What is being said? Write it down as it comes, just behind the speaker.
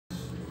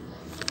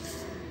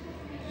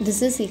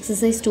This is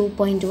exercise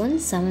 2.1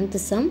 seventh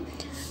sum.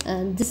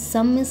 This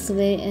sum is a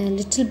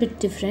little bit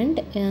different.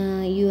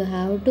 You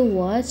have to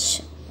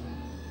watch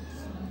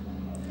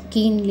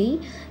keenly.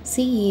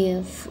 See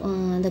if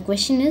the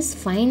question is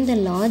find the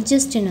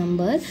largest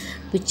number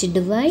which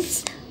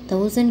divides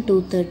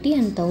 1230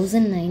 and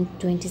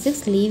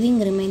 1926, leaving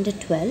remainder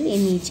 12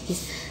 in each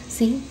case.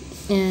 See,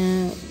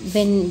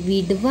 when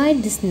we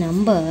divide this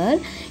number,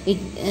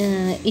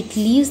 it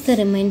leaves the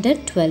remainder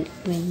 12.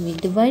 When we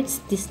divide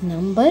this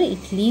number,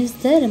 it leaves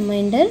the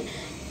remainder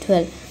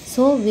 12.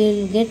 So we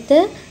will get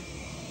the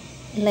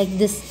like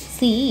this.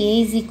 See,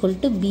 a is equal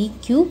to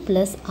bq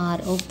plus r.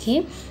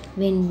 Okay,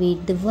 when we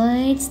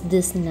divide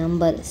this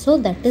number, so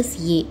that is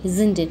a,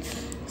 isn't it?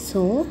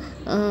 So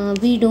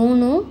we don't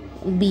know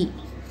b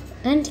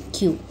and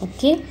q.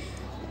 Okay,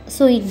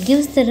 so it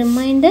gives the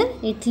remainder,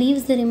 it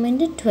leaves the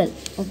remainder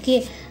 12.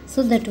 Okay,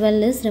 so the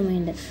 12 is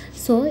remainder.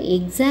 So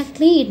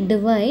exactly it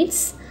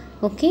divides.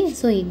 Okay,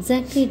 so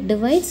exactly it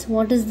divides.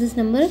 What is this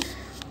number?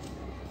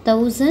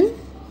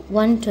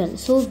 1112.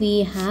 So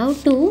we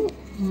have to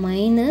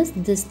minus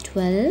this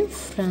 12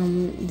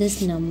 from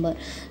this number.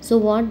 So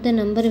what the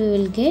number we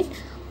will get?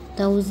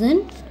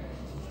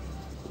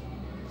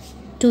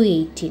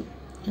 1218.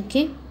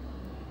 Okay,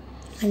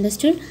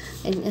 understood?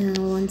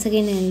 Once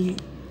again I'll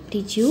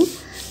teach you.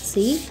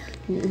 See,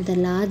 the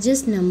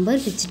largest number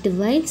which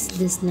divides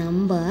this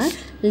number,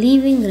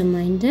 leaving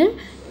remainder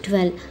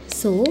 12.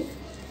 So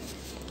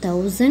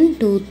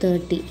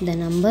 1230, the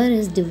number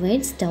is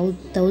divides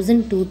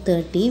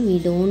 1230. We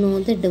don't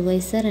know the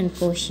divisor and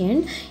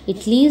quotient,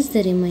 it leaves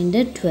the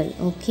remainder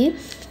 12. Okay,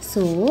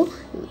 so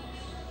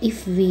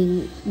if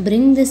we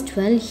bring this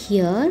 12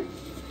 here,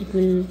 it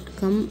will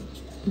come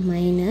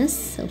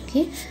minus.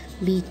 Okay,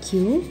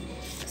 bq.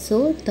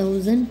 So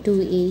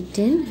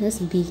 1218 is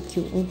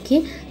bq.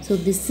 Okay, so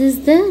this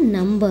is the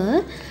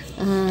number.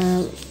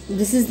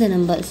 This is the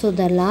number. So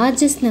the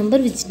largest number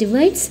which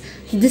divides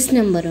this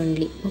number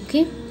only.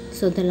 Okay,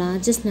 so the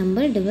largest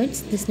number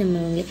divides this number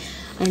only.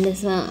 And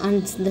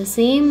the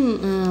same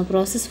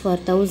process for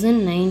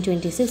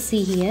 1926.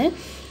 See here,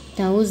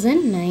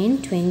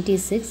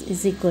 1926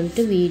 is equal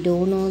to, we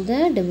don't know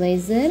the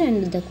divisor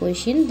and the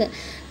quotient,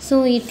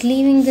 so it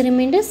leaving the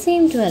remainder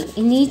same 12.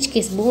 In each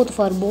case,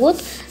 for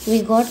both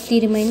we got the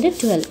remainder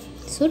 12.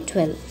 So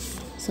 12.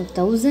 So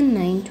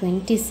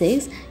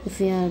 1926, if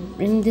we are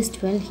bring this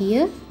 12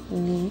 here,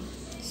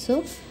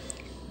 so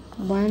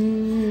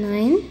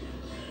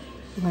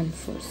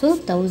 1914. So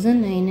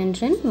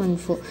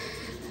 1914.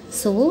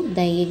 So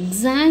the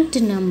exact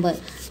number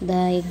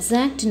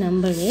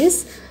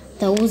is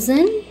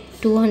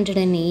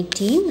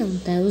 1218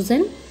 and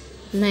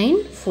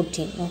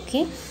 1914.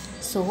 Okay,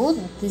 so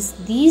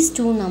these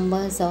two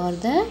numbers are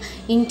the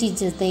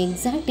integers, the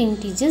exact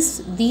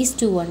integers, these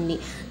two only.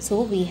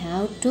 So we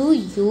have to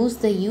use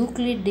the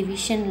Euclid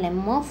division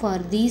lemma for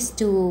these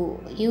two,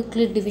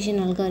 Euclid division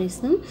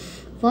algorithm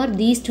for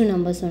these two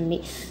numbers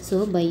only.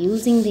 So by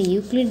using the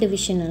Euclid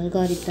division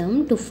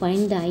algorithm to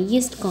find the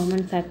highest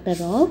common factor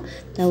of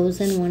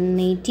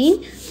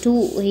 1118,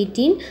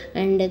 218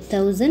 and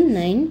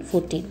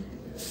 1914.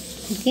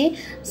 Okay,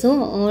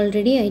 so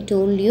already I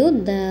told you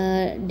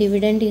the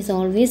dividend is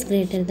always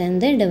greater than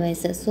the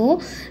divisor.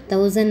 So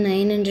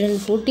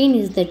 1914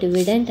 is the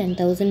dividend and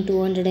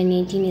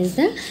 1218 is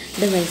the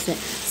divisor.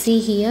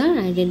 See here,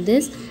 I did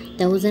this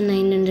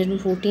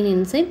 1914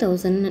 inside,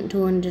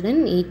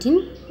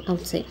 1218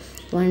 outside.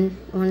 One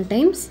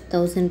times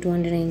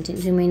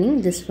 1218,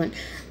 remaining this one.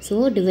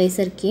 So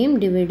divisor came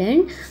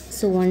dividend,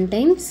 so 1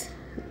 times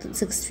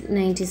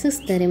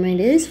 696, the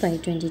remainder is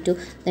 522.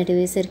 The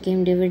divisor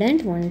came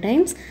dividend 1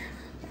 times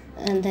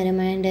and the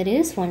remainder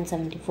is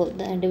 174.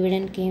 The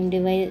dividend came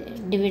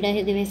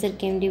divisor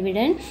came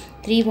dividend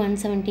 3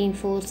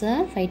 174s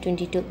are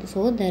 522.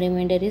 So the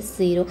remainder is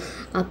 0.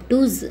 Up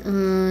to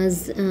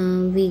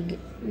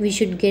we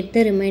should get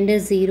the remainder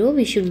 0.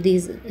 We should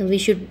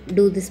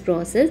do this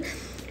process.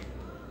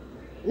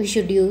 We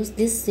should use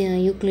this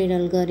Euclid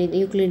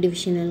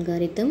division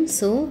algorithm.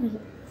 So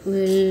we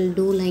will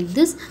do like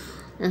this.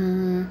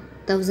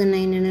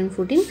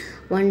 1914,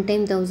 1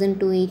 time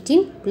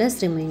 1218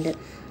 plus remainder.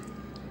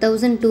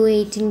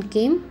 1218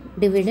 came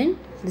dividend,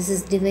 this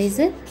is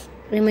divisor,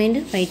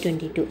 remainder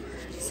 522.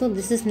 So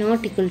this is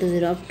not equal to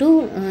 0. Up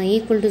to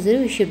equal to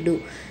 0 we should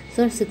do.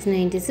 So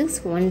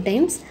 696, 1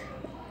 times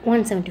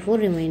 174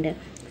 remainder,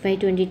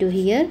 522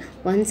 here,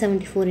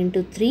 174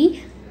 into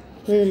 3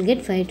 we will get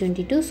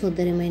 522. So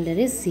the remainder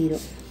is 0.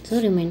 So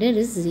remainder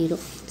is 0.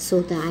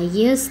 So the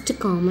highest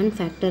common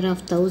factor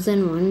of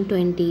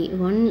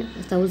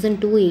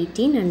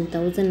 1218 and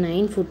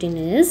 1914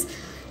 is,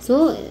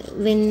 so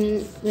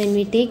when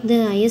we take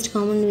the highest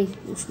common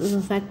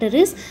factor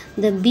is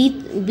the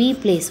b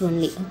place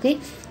only. Okay,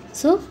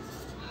 so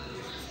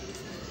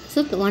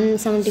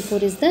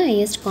 174 is the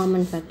highest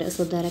common factor.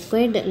 So the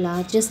required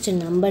largest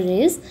number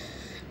is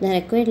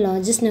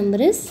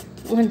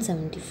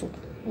 174.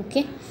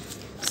 Okay,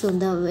 so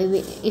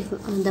if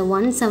the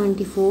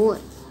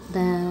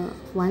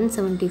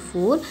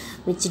 174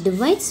 which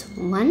divides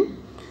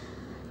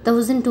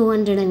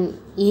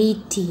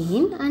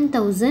 1218 and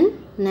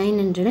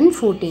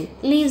 1914.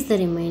 Leaves the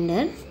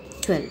remainder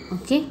 12.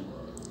 Okay,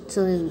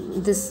 so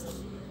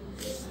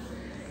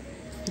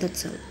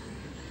that's all.